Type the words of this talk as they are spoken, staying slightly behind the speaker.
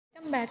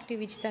Welcome back to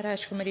Vichita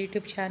Rajkumar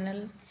YouTube channel.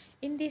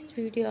 In this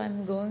video, I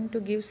am going to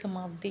give some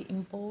of the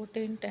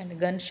important and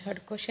gunshot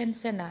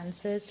questions and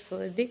answers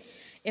for the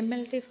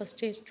MLT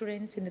first year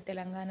students in the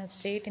Telangana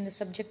state in the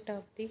subject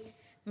of the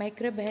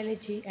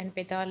microbiology and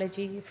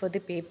pathology for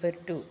the paper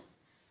 2.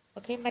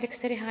 Okay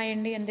మరొకసారి hi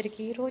అండి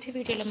అందరికీ. ఈరోజు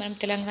వీడియోలో మనం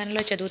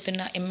తెలంగాణలో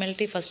చదువుతున్న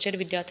MLT first year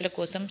విద్యార్థుల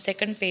కోసం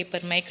second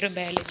paper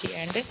microbiology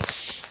and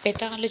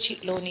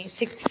పెథాలజీలోని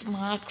 6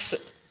 marks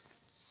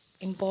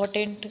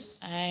important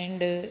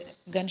and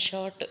gun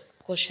shot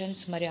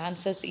questions మరి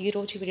ఆన్సర్స్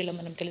ఈరోజు వీడియోలో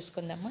మనం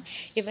తెలుసుకుందాము.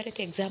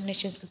 ఎవరైతే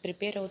ఎగ్జామినేషన్స్కి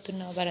ప్రిపేర్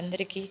అవుతున్న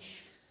వారందరికీ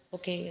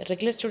ఓకే,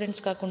 రెగ్యులర్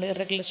స్టూడెంట్స్ కాకుండా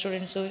ఇర్రెగ్యులర్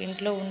స్టూడెంట్స్,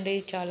 ఇంట్లో ఉండి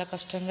చాలా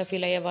కష్టంగా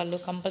ఫీల్ అయ్యే వాళ్ళు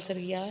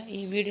కంపల్సరీగా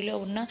ఈ వీడియోలో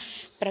ఉన్న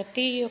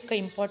ప్రతి ఒక్క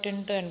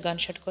important and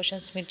gun shot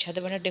questions మీరు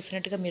చదవడం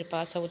డెఫినెట్గా మీరు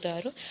పాస్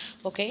అవుతారు.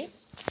 ఓకే,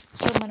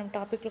 సో మనం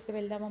టాపిక్లోకి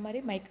వెళ్దామా.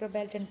 మరి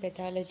microbiology and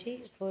pathology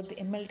for the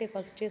MLT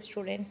first year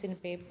students in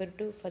paper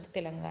 2 for the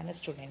Telangana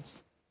students.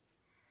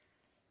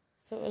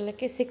 So like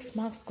a 6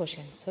 marks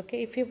questions. Okay,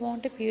 if you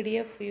want a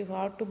PDF, you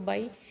have to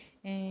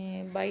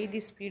buy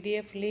this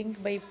PDF link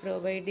by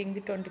providing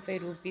the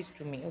 25 rupees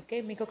to me. Okay,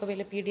 మీకు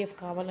ఒకవేళ PDF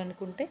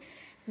కావాలనుకుంటే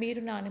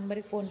మీరు నా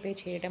నెంబర్కి PhonePe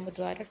చేయడం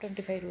ద్వారా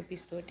 25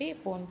 rupees తోటి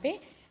PhonePe,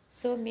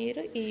 so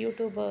మీరు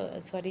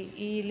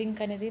ఈ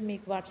లింక్ అనేది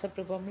మీకు వాట్సాప్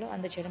రూపంలో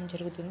అందచేయడం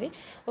జరుగుతుంది.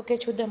 ఓకే,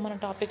 చూద్దాం మన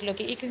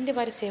టాపిక్లోకి. ఈ క్రింది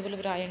వారి సేవలు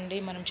రాయండి.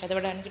 మనం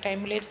చదవడానికి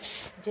టైం లేదు,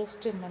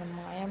 just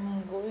I'm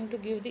going to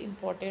give the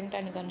important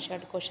and gun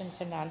shot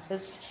questions and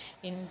answers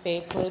in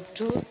paper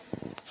 2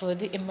 for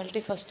the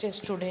MLT first year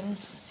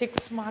students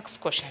 6 marks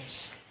questions.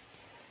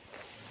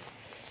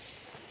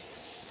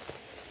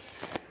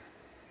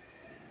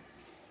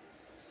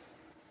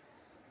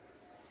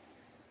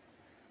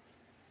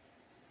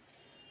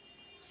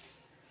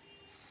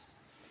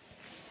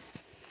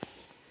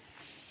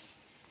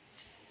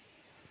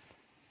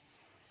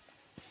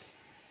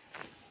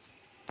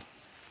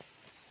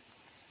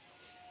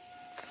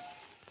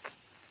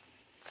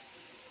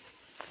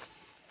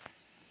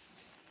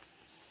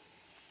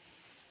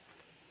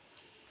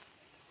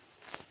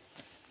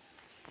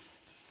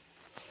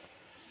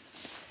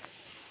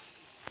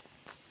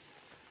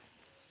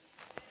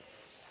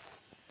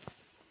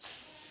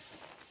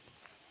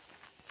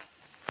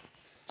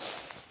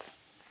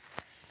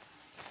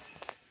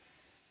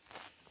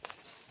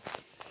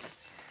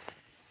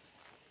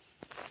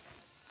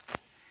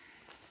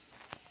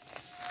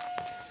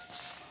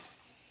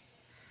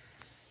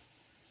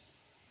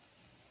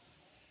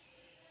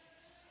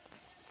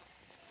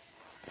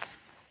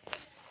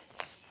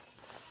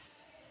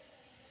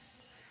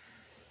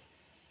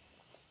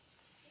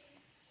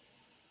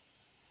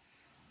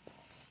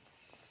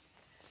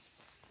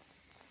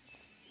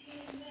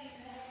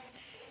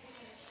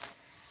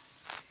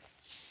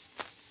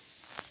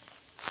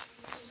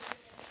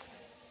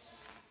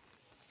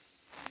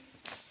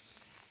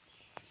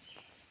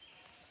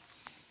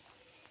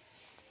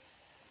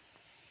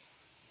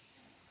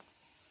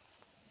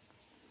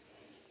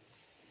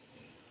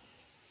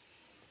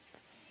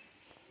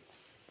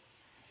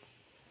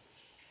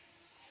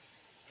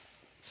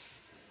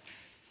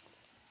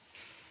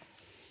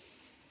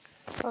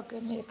 Okay,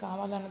 మీరు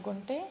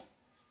కావాలనుకుంటే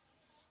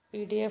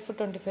PDF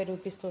 25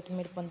 రూపీస్ తోటి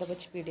మీరు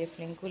పొందవచ్చు PDF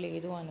లింకు.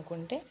 లేదు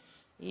అనుకుంటే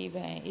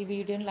ఈ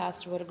వీడియోని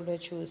లాస్ట్ వరకు కూడా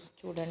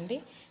చూడండి.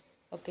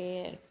 ఓకే,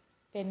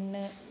 పెన్,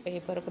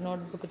 పేపర్, ఒక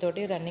నోట్బుక్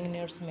తోటి రన్నింగ్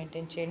నోట్స్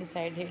మెయింటైన్ చేయండి.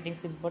 సైడ్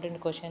హెడ్డింగ్స్, ఇంపార్టెంట్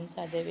క్వశ్చన్స్,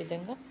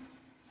 అదేవిధంగా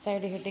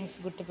సైడ్ హెడ్డింగ్స్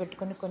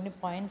గుర్తుపెట్టుకొని కొన్ని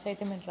పాయింట్స్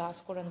అయితే మీరు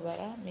రాసుకోవడం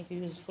ద్వారా మీకు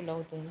యూజ్ఫుల్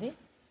అవుతుంది.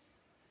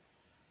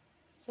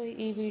 సో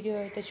ఈ వీడియో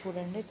అయితే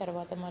చూడండి.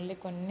 తర్వాత మళ్ళీ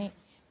కొన్ని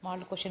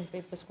మోడల్ క్వశ్చన్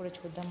పేపర్స్ కూడా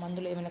చూద్దాం.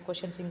 అందులో ఏమైనా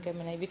క్వశ్చన్స్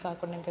ఇంకేమైనా ఇవి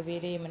కాకుండా ఇంకా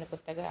వేరే ఏమైనా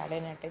కొత్తగా యాడ్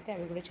అయినట్టయితే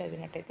అవి కూడా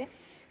చదివినట్టయితే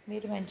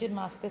మీరు మంచి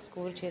మార్క్స్ అయితే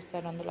స్కోర్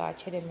చేస్తారు. అందులో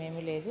ఆశ్చర్యం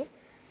ఏమీ లేదు.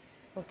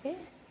 ఓకే,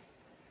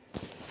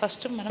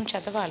 ఫస్ట్ మనం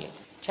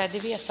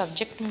చదివి ఆ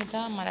సబ్జెక్ట్ మీద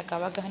మనకు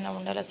అవగాహన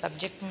ఉండాలి, ఆ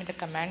సబ్జెక్ట్ మీద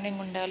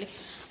కమాండింగ్ ఉండాలి.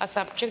 ఆ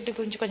సబ్జెక్ట్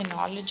గురించి కొంచెం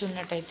నాలెడ్జ్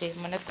ఉన్నట్టయితే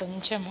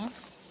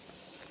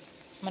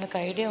మనకు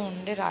ఐడియా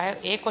ఉండి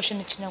ఏ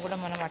క్వశ్చన్ ఇచ్చినా కూడా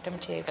మనం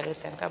అటెంప్ట్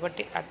చేయగలుగుతాం.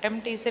 కాబట్టి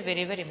attempt is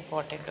very very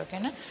important.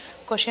 ఓకేనా,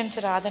 క్వశ్చన్స్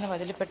రాదని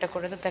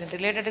వదిలిపెట్టకూడదు. దానికి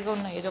రిలేటెడ్గా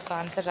ఉన్న ఏదో ఒక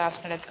ఆన్సర్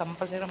రాసినట్టు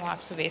కంపల్సరీగా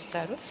మార్క్స్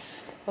వేస్తారు.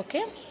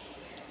 ఓకే,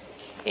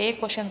 ఏ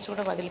క్వశ్చన్స్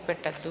కూడా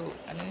వదిలిపెట్టద్దు,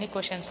 అన్ని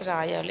క్వశ్చన్స్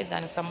రాయాలి.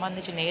 దానికి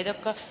సంబంధించిన ఏదో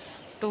ఒక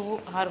 2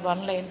 or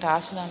 1 లైన్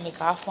రాసినా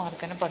మీకు హాఫ్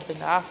మార్క్ అయినా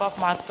పడుతుంది. హాఫ్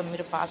మార్క్తో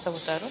మీరు పాస్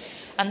అవుతారు.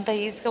 అంత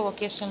ఈజీగా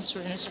వొకేషనల్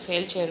స్టూడెంట్స్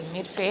ఫెయిల్ చేయరు.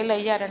 మీరు ఫెయిల్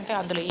అయ్యారంటే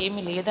అందులో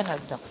ఏమీ లేదని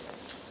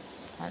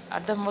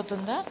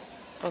అర్థమవుతుందా?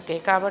 ఓకే,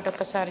 కాబట్టి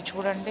ఒక్కసారి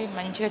చూడండి,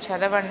 మంచిగా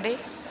చదవండి.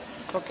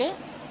 ఓకే,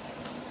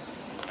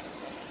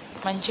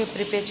 మంచిగా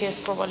ప్రిపేర్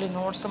చేసుకోవాలి.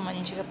 నోట్స్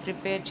మంచిగా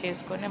ప్రిపేర్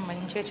చేసుకొని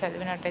మంచిగా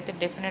చదివినట్టయితే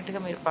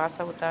డెఫినెట్గా మీరు పాస్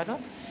అవుతారు.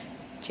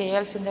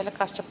 చేయాల్సిందల్లా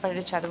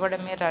కష్టపడి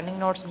చదవడమే,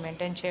 రన్నింగ్ నోట్స్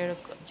మెయింటైన్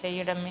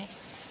చేయడమే.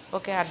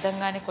 ఓకే, అర్థం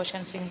కాని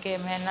క్వశ్చన్స్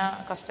ఇంకేమైనా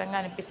కష్టంగా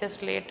అనిపిస్తే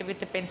స్లేట్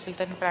విత్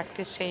పెన్సిల్తో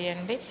ప్రాక్టీస్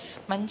చేయండి,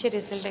 మంచి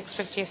రిజల్ట్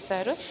ఎక్స్పెక్ట్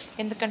చేస్తారు.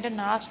 ఎందుకంటే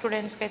నా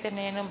స్టూడెంట్స్కి అయితే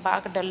నేను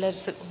బాగా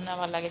డల్లర్స్ ఉన్న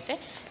వాళ్ళకైతే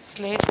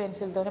స్లేట్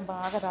పెన్సిల్తోనే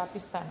బాగా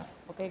రాపిస్తాను.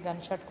 Okay,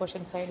 gun shot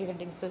question, side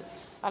headings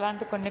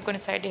అలాంటి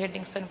కొన్ని సైడ్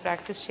హెడ్డింగ్స్తో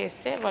ప్రాక్టీస్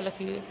చేస్తే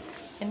వాళ్ళకి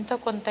ఎంతో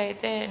కొంత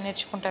అయితే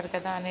నేర్చుకుంటారు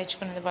కదా,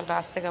 నేర్చుకునేది వాళ్ళు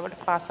రాస్తే కాబట్టి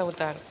పాస్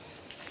అవుతారు.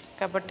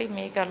 కాబట్టి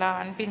మీకు అలా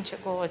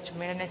అనిపించుకోవచ్చు,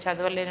 మేడం నేను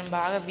చదవలేను,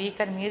 బాగా వీక్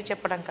అని మీరు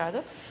చెప్పడం కాదు.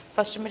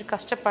 ఫస్ట్ మీరు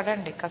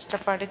కష్టపడండి,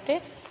 కష్టపడితే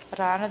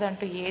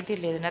రానదంటూ ఏదీ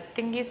లేదు.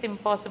 Nothing is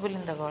impossible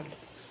in the world.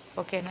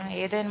 ఓకేనా,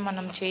 ఏదైనా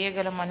మనం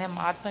చేయగలం అనే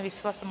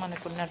ఆత్మవిశ్వాసం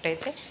మనకు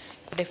ఉన్నట్టయితే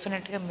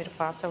డెఫినెట్గా మీరు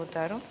పాస్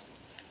అవుతారు.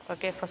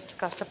 ఓకే, ఫస్ట్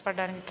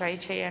కష్టపడడానికి ట్రై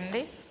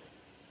చేయండి.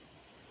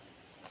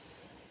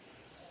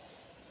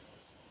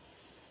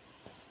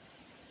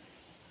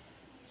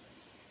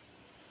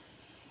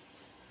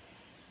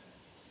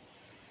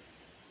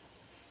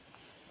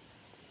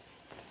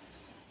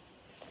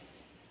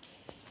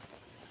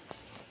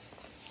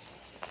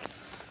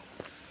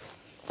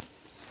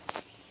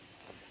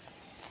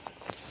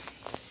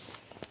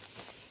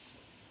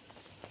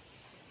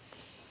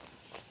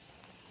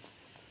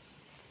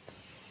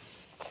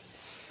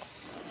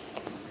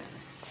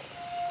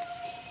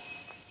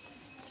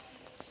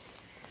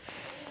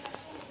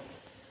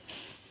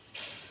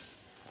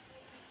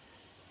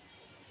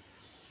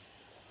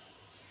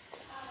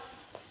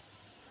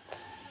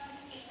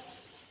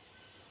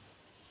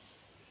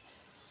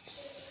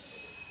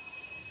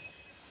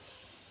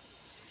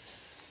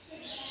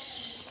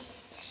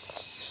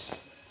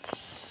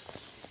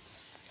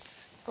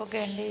 ఓకే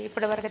అండి,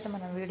 ఇప్పటివరకు అయితే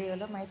మనం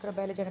వీడియోలో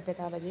microbiology and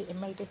pathology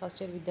MLT first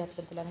year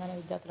విద్యార్థులు, తెలంగాణ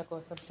విద్యార్థుల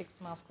కోసం 6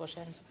 మార్క్స్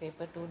క్వశ్చన్స్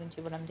పేపర్ 2 నుంచి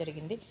ఇవ్వడం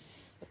జరిగింది.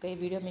 ఓకే, ఈ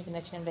వీడియో మీకు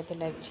నచ్చినట్లయితే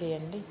లైక్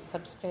చేయండి,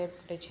 సబ్స్క్రైబ్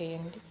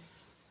చేయండి.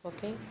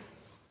 ఓకే,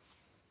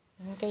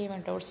 ఇంకా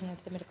ఏమైనా డౌట్స్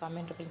ఉన్నట్లయితే మీరు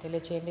కామెంట్ రూపంలో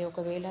తెలియచేయండి.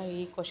 ఒకవేళ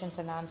ఈ క్వశ్చన్స్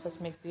అండ్ ఆన్సర్స్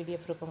మీకు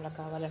PDF రూపంలో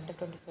కావాలంటే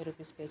 25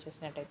 రూపీస్ పే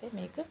చేసినట్టయితే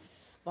మీకు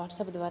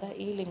వాట్సాప్ ద్వారా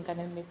ఈ లింక్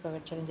అనేది మీకు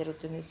ప్రొవైడ్ చేయడం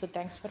జరుగుతుంది. So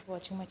thanks for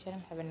watching my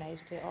channel. Have a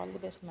nice day. All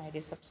the best my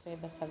day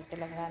subscribers of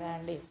Telangana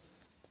అండి.